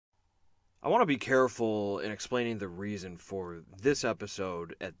I want to be careful in explaining the reason for this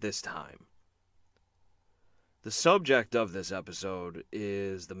episode at this time. The subject of this episode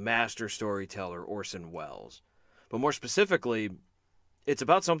is the master storyteller Orson Welles, but more specifically, it's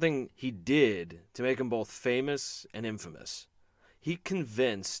about something he did to make him both famous and infamous. He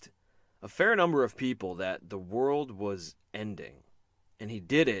convinced a fair number of people that the world was ending, and he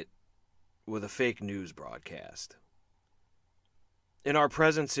did it with a fake news broadcast. In our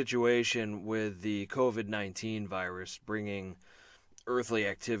present situation with the COVID-19 virus bringing earthly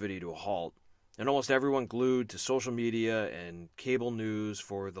activity to a halt, and almost everyone glued to social media and cable news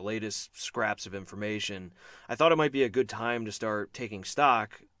for the latest scraps of information, I thought it might be a good time to start taking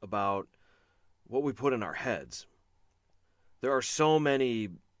stock about what we put in our heads. There are so many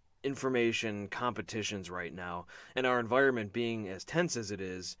information competitions right now, and our environment being as tense as it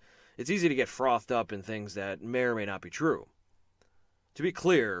is, it's easy to get frothed up in things that may or may not be true. To be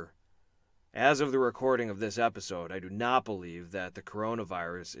clear, as of the recording of this episode, I do not believe that the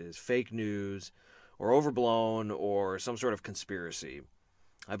coronavirus is fake news or overblown or some sort of conspiracy.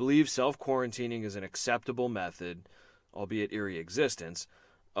 I believe self-quarantining is an acceptable method, albeit eerie existence,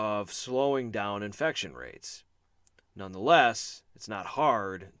 of slowing down infection rates. Nonetheless, it's not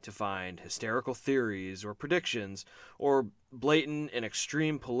hard to find hysterical theories or predictions or blatant and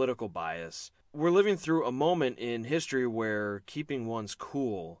extreme political bias. We're living through a moment in history where keeping one's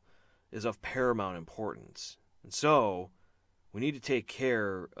cool is of paramount importance. And so, we need to take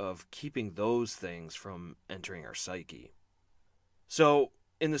care of keeping those things from entering our psyche. So,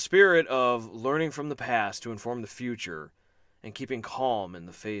 in the spirit of learning from the past to inform the future and keeping calm in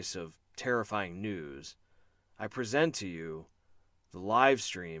the face of terrifying news, I present to you the live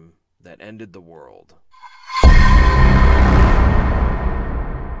stream that ended the world.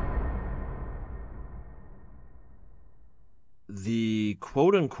 The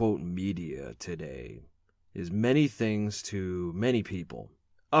quote-unquote media today is many things to many people.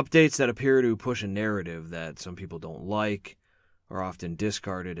 Updates that appear to push a narrative that some people don't like are often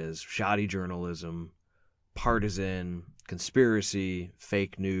discarded as shoddy journalism, partisan, conspiracy,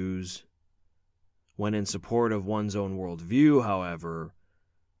 fake news. When in support of one's own worldview, however,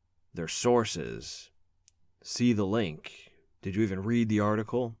 their sources. See the link. Did you even read the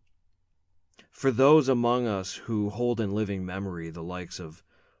article? For those among us who hold in living memory the likes of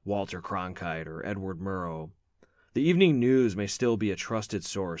Walter Cronkite or Edward Murrow, the evening news may still be a trusted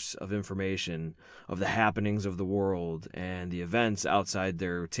source of information of the happenings of the world and the events outside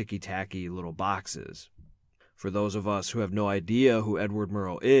their ticky-tacky little boxes. For those of us who have no idea who Edward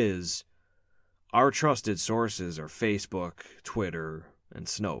Murrow is, our trusted sources are Facebook, Twitter, and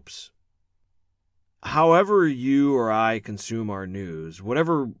Snopes. However you or I consume our news,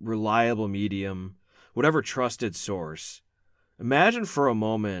 whatever reliable medium, whatever trusted source, imagine for a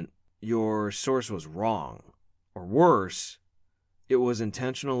moment your source was wrong, or worse, it was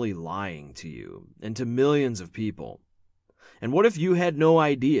intentionally lying to you and to millions of people. And what if you had no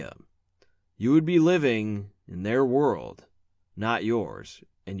idea? You would be living in their world, not yours,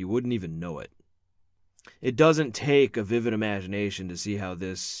 and you wouldn't even know it. It doesn't take a vivid imagination to see how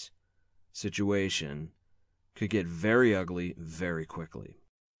this situation could get very ugly very quickly.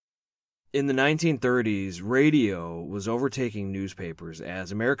 In the 1930s, radio was overtaking newspapers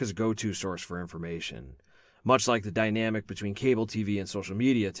as America's go-to source for information, much like the dynamic between cable TV and social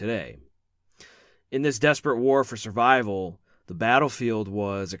media today. In this desperate war for survival, the battlefield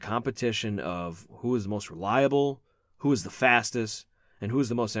was a competition of who is the most reliable, who is the fastest, and who is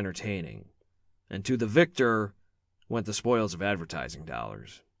the most entertaining. And to the victor went the spoils of advertising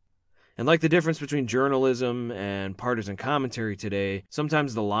dollars. And like the difference between journalism and partisan commentary today,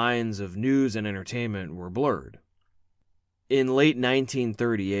 sometimes the lines of news and entertainment were blurred. In late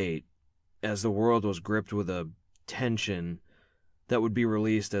 1938, as the world was gripped with a tension that would be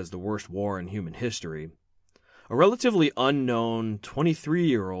released as the worst war in human history, a relatively unknown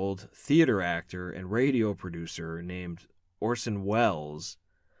 23-year-old theater actor and radio producer named Orson Welles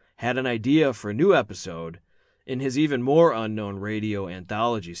had an idea for a new episode in his even more unknown radio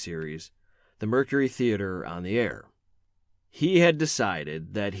anthology series, The Mercury Theater on the Air. He had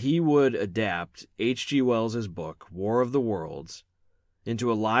decided that he would adapt H.G. Wells' book, War of the Worlds,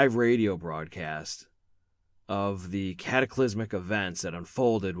 into a live radio broadcast of the cataclysmic events that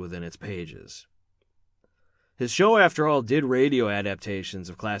unfolded within its pages. His show, after all, did radio adaptations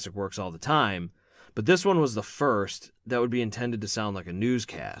of classic works all the time, but this one was the first that would be intended to sound like a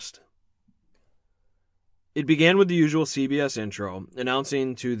newscast. It began with the usual CBS intro,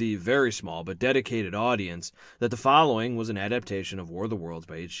 announcing to the very small but dedicated audience that the following was an adaptation of War of the Worlds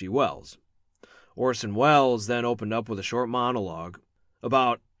by H.G. Wells. Orson Welles then opened up with a short monologue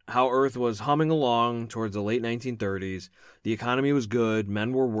about how Earth was humming along towards the late 1930s. The economy was good,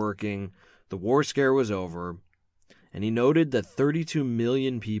 men were working, the war scare was over, and he noted that 32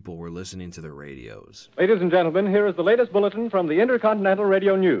 million people were listening to their radios. Ladies and gentlemen, here is the latest bulletin from the Intercontinental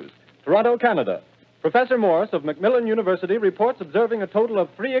Radio News. Toronto, Canada. Professor Morse of Macmillan University reports observing a total of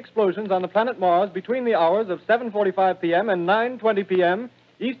 3 explosions on the planet Mars between the hours of 7:45 p.m. and 9:20 p.m.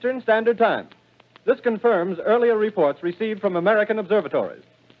 Eastern Standard Time. This confirms earlier reports received from American observatories.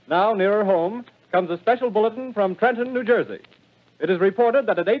 Now, nearer home, comes a special bulletin from Trenton, New Jersey. It is reported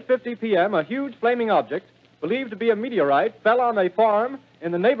that at 8:50 p.m., a huge flaming object, believed to be a meteorite, fell on a farm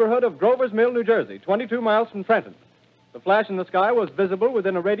in the neighborhood of Grover's Mill, New Jersey, 22 miles from Trenton. The flash in the sky was visible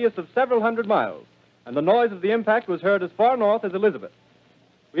within a radius of several hundred miles, and the noise of the impact was heard as far north as Elizabeth.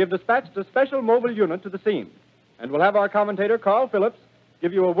 We have dispatched a special mobile unit to the scene, and we'll have our commentator, Carl Phillips,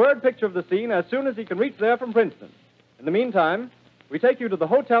 give you a word picture of the scene as soon as he can reach there from Princeton. In the meantime, we take you to the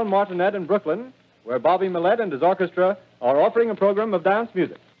Hotel Martinet in Brooklyn, where Bobby Millett and his orchestra are offering a program of dance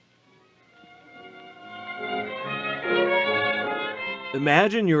music.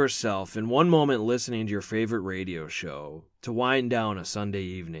 Imagine yourself in one moment listening to your favorite radio show to wind down a Sunday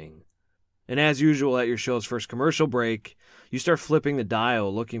evening. And as usual at your show's first commercial break, you start flipping the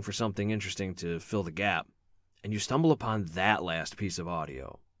dial looking for something interesting to fill the gap, and you stumble upon that last piece of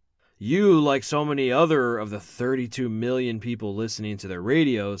audio. You, like so many other of the 32 million people listening to their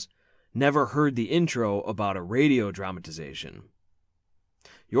radios, never heard the intro about a radio dramatization.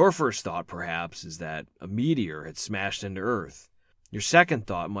 Your first thought, perhaps, is that a meteor had smashed into Earth. Your second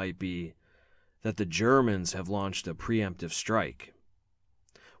thought might be that the Germans have launched a preemptive strike.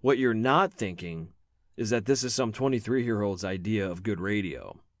 What you're not thinking is that this is some 23-year-old's idea of good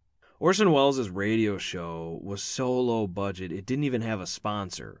radio. Orson Welles' radio show was so low budget it didn't even have a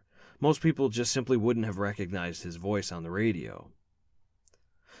sponsor. Most people just simply wouldn't have recognized his voice on the radio.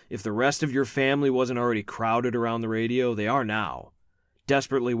 If the rest of your family wasn't already crowded around the radio, they are now,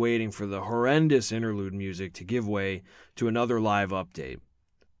 desperately waiting for the horrendous interlude music to give way to another live update.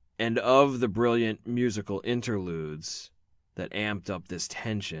 And of the brilliant musical interludes that amped up this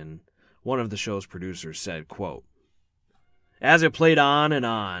tension, one of the show's producers said, quote, "As it played on and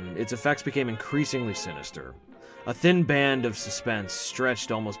on, its effects became increasingly sinister. A thin band of suspense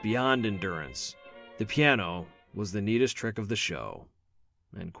stretched almost beyond endurance. The piano was the neatest trick of the show."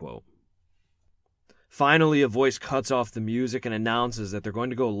 End quote. Finally, a voice cuts off the music and announces that they're going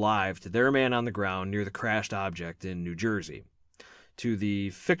to go live to their man on the ground near the crashed object in New Jersey, to the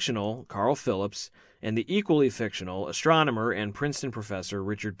fictional Carl Phillips and the equally fictional astronomer and Princeton professor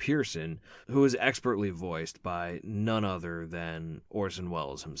Richard Pearson, who is expertly voiced by none other than Orson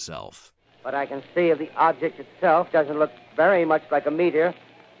Welles himself. What I can see of the object itself doesn't look very much like a meteor,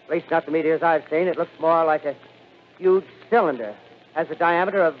 at least not the meteors I've seen. It looks more like a huge cylinder. Has a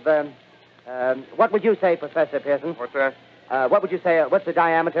diameter of, what would you say, Professor Pearson? What's that? What would you say, what's the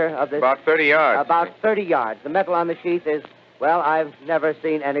diameter of this? About 30 yards. About 30 yards. The metal on the sheath is, well, I've never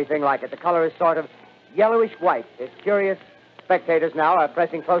seen anything like it. The color is sort of yellowish white. It's curious. Spectators now are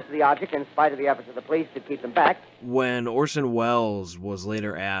pressing close to the object in spite of the efforts of the police to keep them back. When Orson Welles was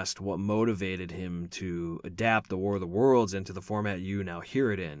later asked what motivated him to adapt The War of the Worlds into the format you now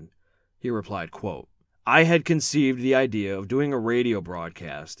hear it in, he replied, quote, "I had conceived the idea of doing a radio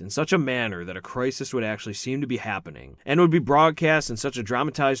broadcast in such a manner that a crisis would actually seem to be happening, and would be broadcast in such a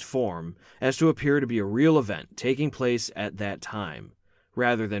dramatized form as to appear to be a real event taking place at that time,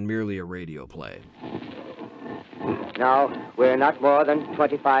 rather than merely a radio play." Now, we're not more than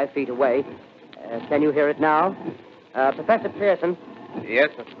 25 feet away. Can you hear it now? Professor Pearson? Yes,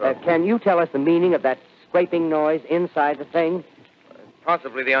 Mr. Can you tell us the meaning of that scraping noise inside the thing?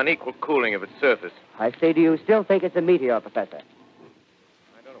 Possibly the unequal cooling of its surface. I say, do you still think it's a meteor, Professor?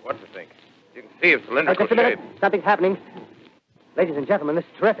 I don't know what to think. You can see its cylindrical Just a minute. shape. Something's happening. Ladies and gentlemen, this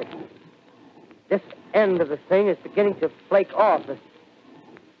is terrific. This end of the thing is beginning to flake off. The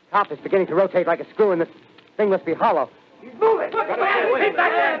top is beginning to rotate like a screw, and the thing must be hollow. He's moving! Keep back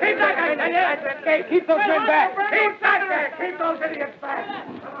there! Keep back there! Keep those men back! Keep back there! Keep those idiots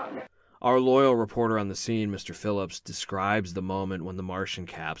back! Our loyal reporter on the scene, Mr. Phillips, describes the moment when the Martian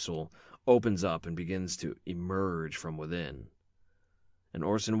capsule opens up and begins to emerge from within. And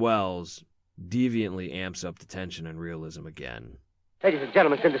Orson Welles deviantly amps up the tension and realism again. Ladies and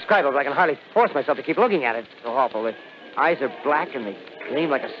gentlemen, it's indescribable. I can hardly force myself to keep looking at it. It's so awful. The eyes are black and they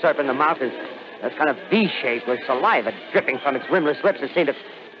gleam like a serpent. The mouth is kind of V-shaped with saliva dripping from its rimless lips that seem to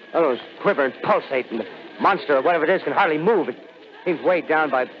quiver and pulsate. And the monster, or whatever it is, can hardly move. It seems weighed down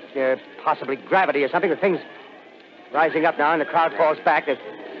by possibly gravity or something. The thing's rising up now, and the crowd falls back. They've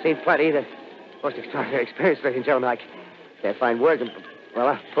seen plenty. The most extraordinary experience, ladies and gentlemen. I can't find words. Well,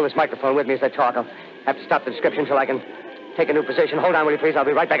 I'll pull this microphone with me as I talk. I'll have to stop the description until I can take a new position. Hold on, will you please? I'll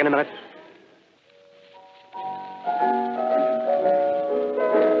be right back in a minute.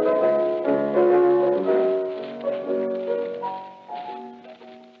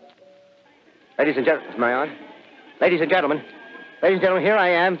 Ladies and gentlemen, am I on? Ladies and gentlemen, here I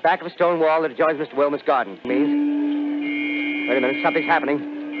am, back of a stone wall that adjoins Mr. Wilmer's garden. Means, wait a minute, something's happening.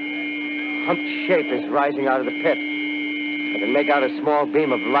 Humped shape is rising out of the pit. I can make out a small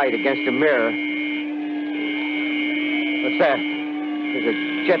beam of light against a mirror. What's that? There's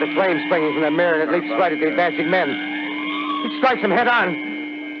a jet of flame springing from the mirror, and it leaps right at the advancing men. It strikes them head on.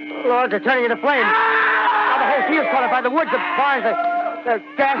 Oh, Lord, they're turning into flames. Now the whole field's caught up by the woods, the barns, the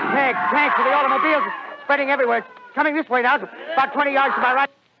gas tanks of the automobiles spreading everywhere. It's coming this way now, about 20 yards to my right.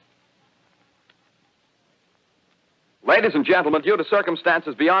 Ladies and gentlemen, due to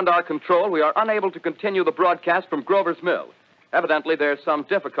circumstances beyond our control, we are unable to continue the broadcast from Grover's Mill. Evidently, there's some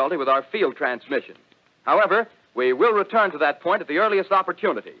difficulty with our field transmission. However, we will return to that point at the earliest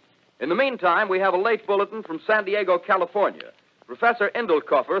opportunity. In the meantime, we have a late bulletin from San Diego, California. Professor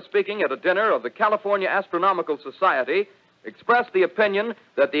Indelkoffer, speaking at a dinner of the California Astronomical Society, expressed the opinion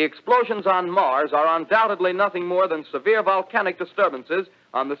that the explosions on Mars are undoubtedly nothing more than severe volcanic disturbances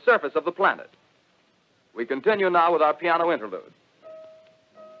on the surface of the planet. We continue now with our piano interlude.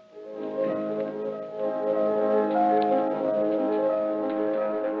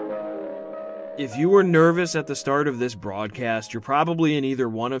 If you were nervous at the start of this broadcast, you're probably in either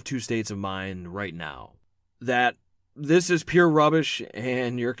one of two states of mind right now. That this is pure rubbish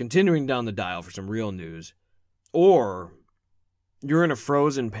and you're continuing down the dial for some real news. Or you're in a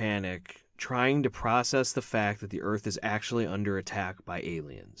frozen panic trying to process the fact that the Earth is actually under attack by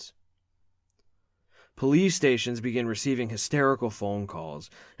aliens. Police stations begin receiving hysterical phone calls,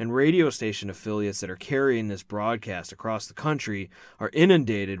 and radio station affiliates that are carrying this broadcast across the country are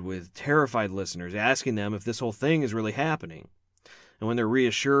inundated with terrified listeners asking them if this whole thing is really happening. And when they're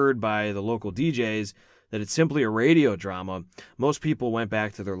reassured by the local DJs that it's simply a radio drama, most people went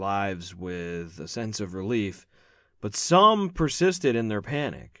back to their lives with a sense of relief, but some persisted in their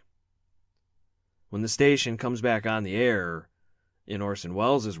panic. When the station comes back on the air, in Orson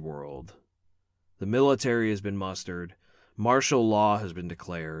Welles' world, the military has been mustered, martial law has been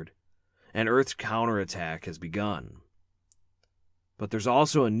declared, and Earth's counterattack has begun. But there's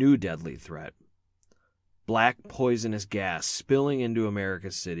also a new deadly threat. Black poisonous gas spilling into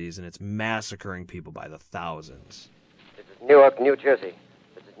America's cities, and it's massacring people by the thousands. This is Newark, New Jersey.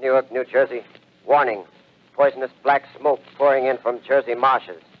 This is Newark, New Jersey. Warning. Poisonous black smoke pouring in from Jersey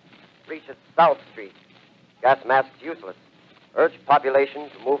marshes. Reaches South Street. Gas masks useless. Urge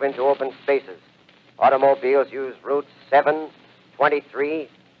population to move into open spaces. Automobiles use routes 7, 23,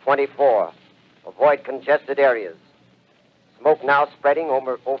 24. Avoid congested areas. Smoke now spreading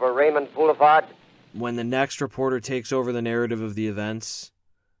over Raymond Boulevard. When the next reporter takes over the narrative of the events,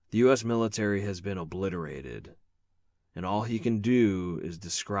 the U.S. military has been obliterated, and all he can do is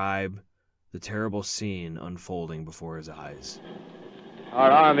describe the terrible scene unfolding before his eyes.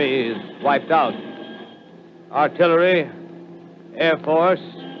 Our army is wiped out. Artillery, Air Force,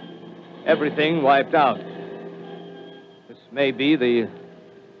 everything wiped out. This may be the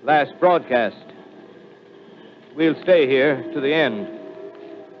last broadcast. We'll stay here to the end.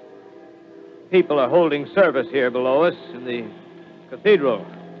 People are holding service here below us in the cathedral.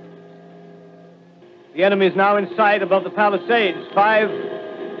 The enemy is now in sight above the Palisades. Five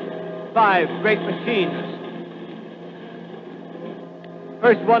great machines.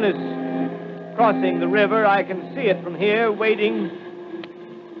 First one is crossing the river. I can see it from here, wading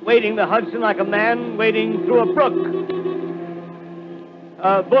the Hudson like a man wading through a brook.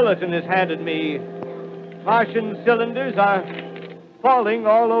 A bulletin is handed me. Martian cylinders are falling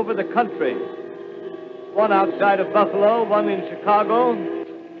all over the country. One outside of Buffalo, one in Chicago,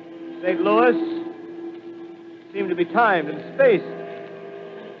 St. Louis. Seem to be timed and spaced.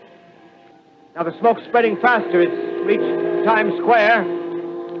 Now the smoke's spreading faster. It's reached Times Square.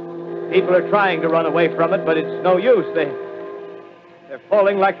 People are trying to run away from it, but it's no use. They're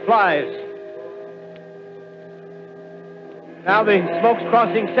falling like flies. Now the smoke's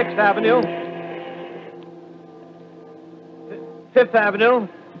crossing 6th Avenue. 5th Avenue.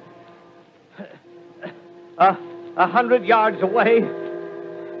 100 yards away.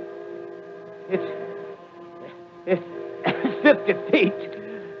 It's 50 feet.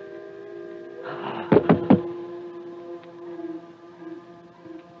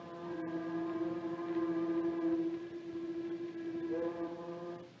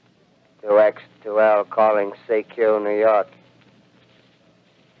 X2L calling CQ, New York.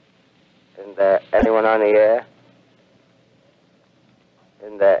 Isn't there anyone on the air?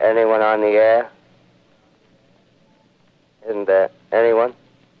 there anyone on the air? Isn't there anyone?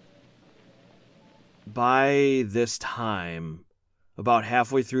 By this time, about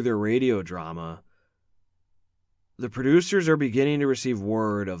halfway through their radio drama, the producers are beginning to receive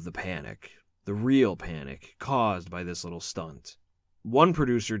word of the panic, the real panic, caused by this little stunt. One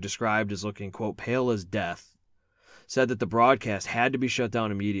producer, described as looking, quote, pale as death, said that the broadcast had to be shut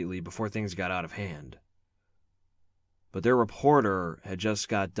down immediately before things got out of hand. But their reporter had just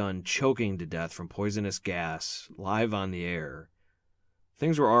got done choking to death from poisonous gas live on the air.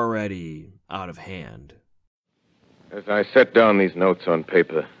 Things were already out of hand. As I set down these notes on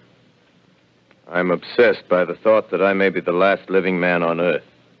paper, I'm obsessed by the thought that I may be the last living man on Earth.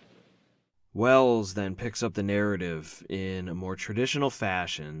 Wells then picks up the narrative in a more traditional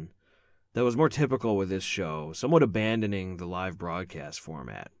fashion that was more typical with this show, somewhat abandoning the live broadcast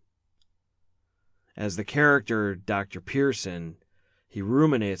format. As the character, Dr. Pearson, he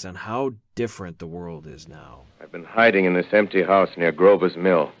ruminates on how different the world is now. I've been hiding in this empty house near Grover's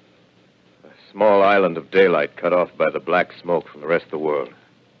Mill, a small island of daylight cut off by the black smoke from the rest of the world.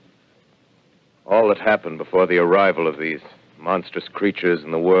 All that happened before the arrival of these monstrous creatures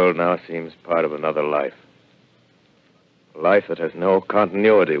in the world now seems part of another life. A life that has no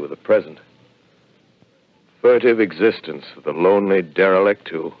continuity with the present. Furtive existence of the lonely derelict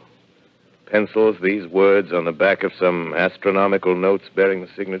who pencils these words on the back of some astronomical notes bearing the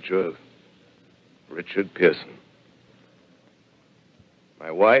signature of Richard Pearson.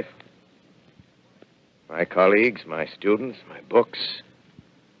 My wife, my colleagues, my students, my books,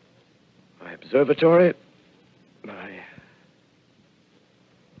 my observatory, my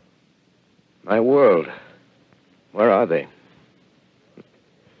world. Where are they?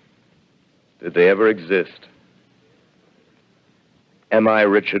 Did they ever exist? Am I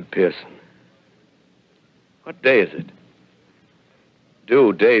Richard Pearson? What day is it?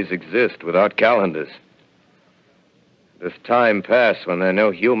 Do days exist without calendars? Does time pass when there are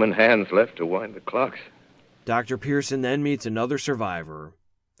no human hands left to wind the clocks? Dr. Pearson then meets another survivor,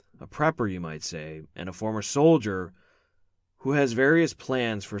 a prepper, you might say, and a former soldier who has various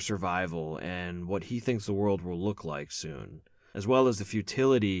plans for survival and what he thinks the world will look like soon, as well as the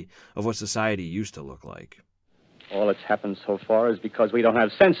futility of what society used to look like. All that's happened so far is because we don't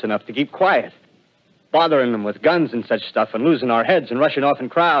have sense enough to keep quiet. Bothering them with guns and such stuff and losing our heads and rushing off in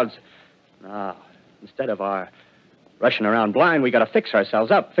crowds. No, instead of our rushing around blind, we got to fix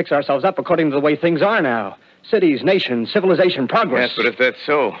ourselves up according to the way things are now. Cities, nations, civilization, progress. Yes, but if that's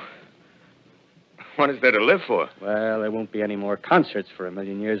so, what is there to live for? Well, there won't be any more concerts for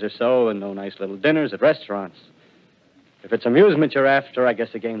 1,000,000 years or so, and no nice little dinners at restaurants. If it's amusement you're after, I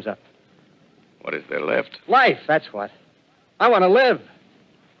guess the game's up. What is there left? Life, that's what. I want to live.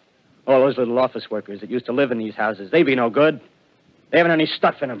 All those little office workers that used to live in these houses, they be no good. They haven't any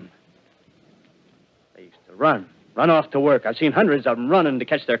stuff in them. They used to run off to work. I've seen hundreds of them running to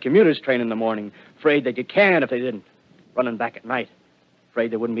catch their commuter's train in the morning, afraid they'd get canned if they didn't. Running back at night,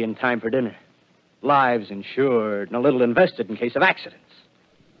 afraid they wouldn't be in time for dinner. Lives insured and a little invested in case of accidents.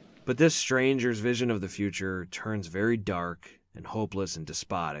 But this stranger's vision of the future turns very dark and hopeless and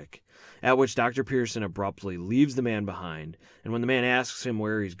despotic, at which Dr. Pearson abruptly leaves the man behind, and when the man asks him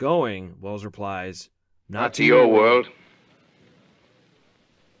where he's going, Wells replies, Not to your world.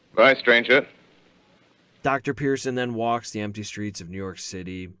 Bye, stranger. Dr. Pearson then walks the empty streets of New York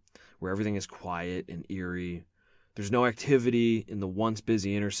City, where everything is quiet and eerie. There's no activity in the once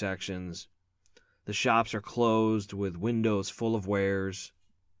busy intersections. The shops are closed with windows full of wares.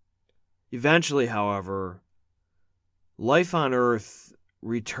 Eventually, however, life on Earth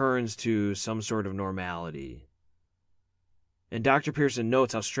returns to some sort of normality. And Dr. Pearson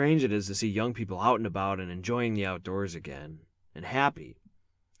notes how strange it is to see young people out and about and enjoying the outdoors again, and happy.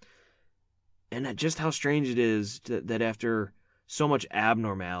 And just how strange it is that after so much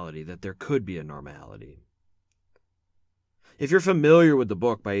abnormality, that there could be a normality. If you're familiar with the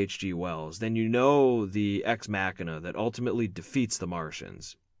book by H.G. Wells, then you know the ex machina that ultimately defeats the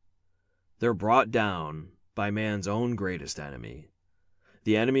Martians. They're brought down by man's own greatest enemy,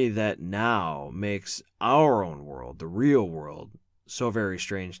 the enemy that now makes our own world, the real world, so very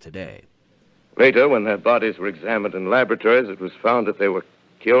strange today. Later, when their bodies were examined in laboratories, it was found that they were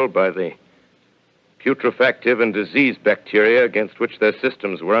killed by the putrefactive and disease bacteria against which their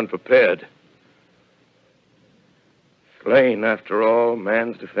systems were unprepared. Slain, after all,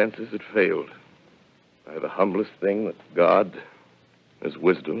 man's defenses had failed by the humblest thing that God, His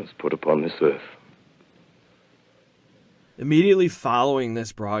wisdom, has put upon this earth. Immediately following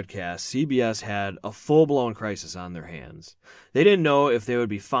this broadcast, CBS had a full-blown crisis on their hands. They didn't know if they would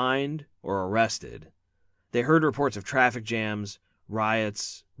be fined or arrested. They heard reports of traffic jams,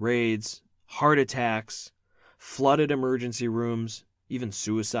 riots, raids, heart attacks, flooded emergency rooms, even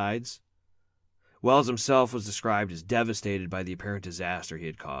suicides. Wells himself was described as devastated by the apparent disaster he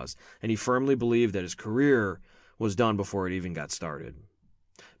had caused, and he firmly believed that his career was done before it even got started.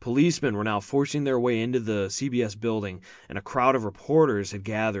 Policemen were now forcing their way into the CBS building, and a crowd of reporters had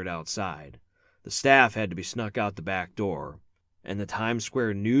gathered outside. The staff had to be snuck out the back door, and the Times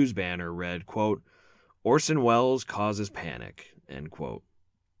Square news banner read, quote, "Orson Welles causes panic," end quote.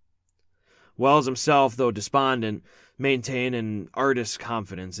 Welles himself, though despondent, maintained an artist's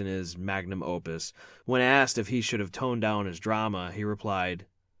confidence in his magnum opus. When asked if he should have toned down his drama, he replied,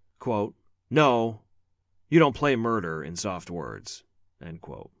 quote, "No, you don't play murder in soft words," end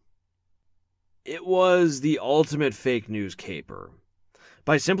quote. It was the ultimate fake news caper.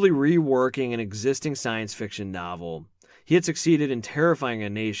 By simply reworking an existing science fiction novel, he had succeeded in terrifying a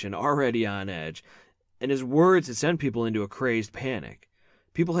nation already on edge, and his words had sent people into a crazed panic.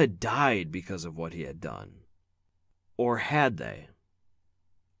 People had died because of what he had done. Or had they?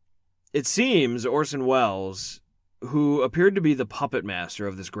 It seems Orson Welles, who appeared to be the puppet master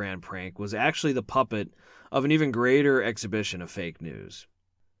of this grand prank, was actually the puppet of an even greater exhibition of fake news.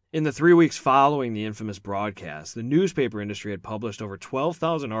 In the 3 weeks following the infamous broadcast, the newspaper industry had published over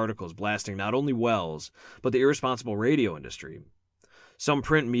 12,000 articles blasting not only Welles, but the irresponsible radio industry. Some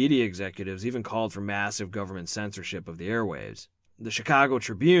print media executives even called for massive government censorship of the airwaves. The Chicago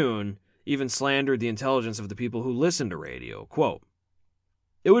Tribune even slandered the intelligence of the people who listened to radio. Quote,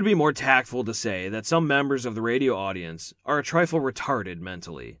 "It would be more tactful to say that some members of the radio audience are a trifle retarded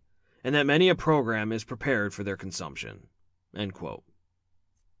mentally, and that many a program is prepared for their consumption." End quote.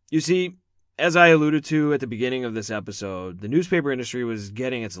 You see, as I alluded to at the beginning of this episode, the newspaper industry was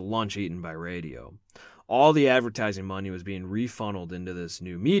getting its lunch eaten by radio. All the advertising money was being refunneled into this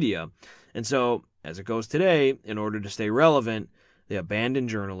new media, and so, as it goes today, in order to stay relevant, they abandoned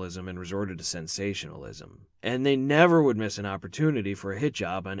journalism and resorted to sensationalism. And they never would miss an opportunity for a hit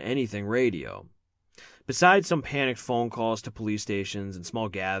job on anything radio. Besides some panicked phone calls to police stations and small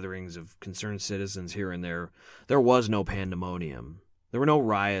gatherings of concerned citizens here and there was no pandemonium. There were no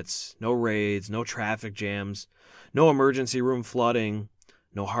riots, no raids, no traffic jams, no emergency room flooding,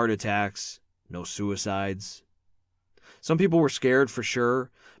 no heart attacks, no suicides. Some people were scared for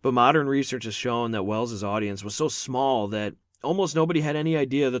sure, but modern research has shown that Welles' audience was so small that almost nobody had any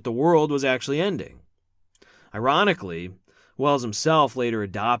idea that the world was actually ending. Ironically, Welles himself later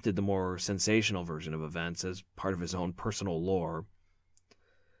adopted the more sensational version of events as part of his own personal lore.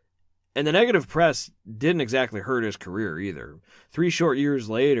 And the negative press didn't exactly hurt his career either. 3 short years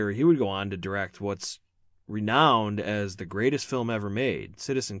later, he would go on to direct what's renowned as the greatest film ever made,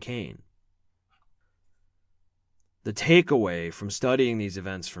 Citizen Kane. The takeaway from studying these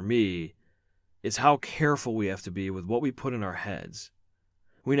events for me is how careful we have to be with what we put in our heads.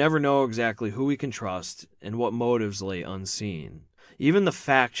 We never know exactly who we can trust and what motives lay unseen. Even the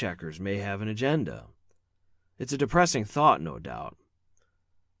fact checkers may have an agenda. It's a depressing thought, no doubt.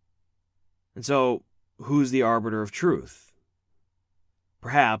 And so, who's the arbiter of truth?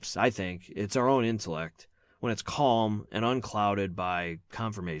 Perhaps, I think, it's our own intellect when it's calm and unclouded by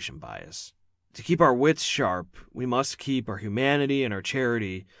confirmation bias. To keep our wits sharp, we must keep our humanity and our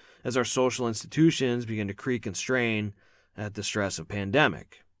charity as our social institutions begin to creak and strain at the stress of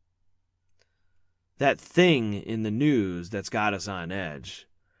pandemic. That thing in the news that's got us on edge,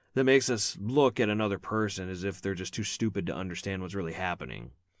 that makes us look at another person as if they're just too stupid to understand what's really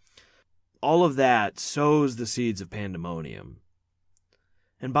happening. All of that sows the seeds of pandemonium.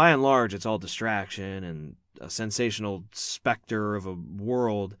 And by and large, it's all distraction and a sensational specter of a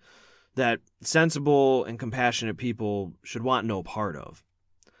world that sensible and compassionate people should want no part of.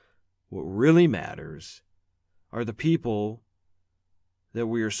 What really matters are the people that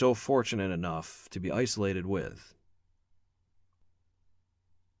we are so fortunate enough to be isolated with.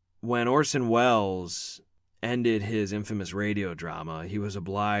 When Orson Welles ended his infamous radio drama, he was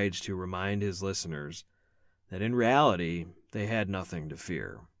obliged to remind his listeners that in reality, they had nothing to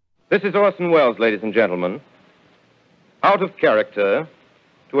fear. This is Orson Welles, ladies and gentlemen. Out of character,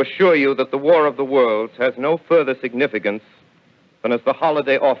 to assure you that the War of the Worlds has no further significance than as the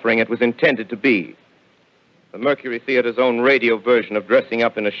holiday offering it was intended to be. The Mercury Theater's own radio version of dressing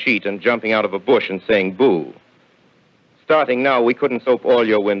up in a sheet and jumping out of a bush and saying boo. Starting now, we couldn't soap all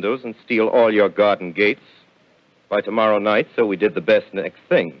your windows and steal all your garden gates. By tomorrow night, so we did the best next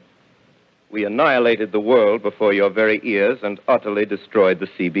thing. We annihilated the world before your very ears and utterly destroyed the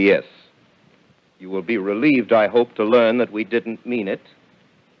CBS. You will be relieved, I hope, to learn that we didn't mean it,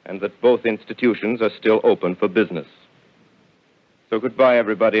 and that both institutions are still open for business. So goodbye,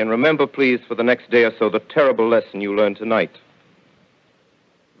 everybody, and remember, please, for the next day or so, the terrible lesson you learned tonight.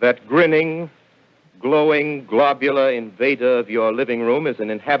 That grinning, glowing, globular invader of your living room is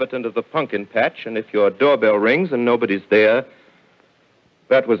an inhabitant of the pumpkin patch, and if your doorbell rings and nobody's there,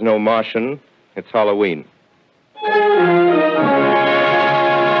 that was no Martian. It's Halloween.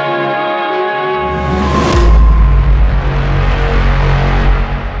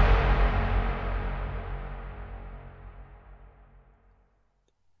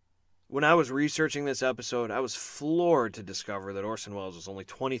 When I was researching this episode, I was floored to discover that Orson Welles was only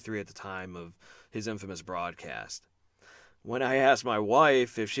 23 at the time of his infamous broadcast. When I asked my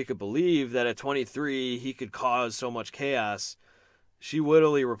wife if she could believe that at 23 he could cause so much chaos, she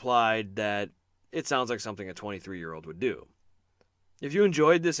wittily replied that it sounds like something a 23-year-old would do. If you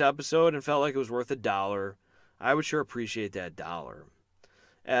enjoyed this episode and felt like it was worth $1, I would sure appreciate that dollar.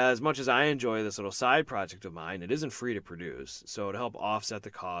 As much as I enjoy this little side project of mine, it isn't free to produce, so to help offset the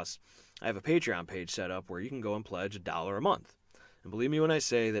costs, I have a Patreon page set up where you can go and pledge $1 a month. And believe me when I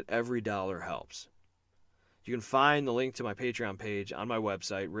say that every dollar helps. You can find the link to my Patreon page on my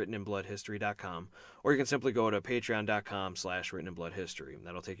website, writteninbloodhistory.com, or you can simply go to patreon.com/writteninbloodhistory, and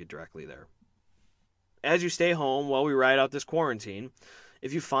that'll take you directly there. As you stay home while we ride out this quarantine,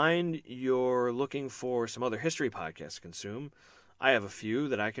 if you find you're looking for some other history podcasts to consume, I have a few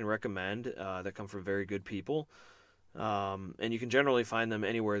that I can recommend that come from very good people, and you can generally find them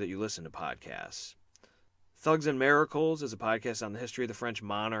anywhere that you listen to podcasts. Thugs and Miracles is a podcast on the history of the French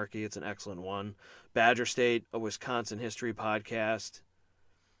monarchy. It's an excellent one. Badger State, a Wisconsin history podcast.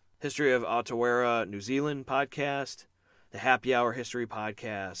 History of Aotearoa, New Zealand podcast. The Happy Hour History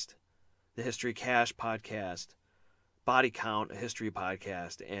podcast. The History Cache podcast. Body Count, a history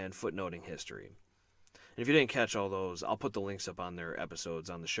podcast, and Footnoting History. And if you didn't catch all those, I'll put the links up on their episodes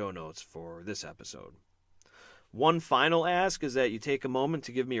on the show notes for this episode. One final ask is that you take a moment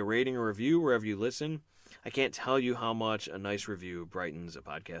to give me a rating or review wherever you listen. I can't tell you how much a nice review brightens a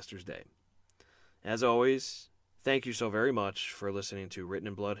podcaster's day. As always, thank you so very much for listening to Written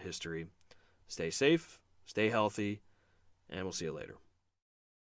in Blood History. Stay safe, stay healthy, and we'll see you later.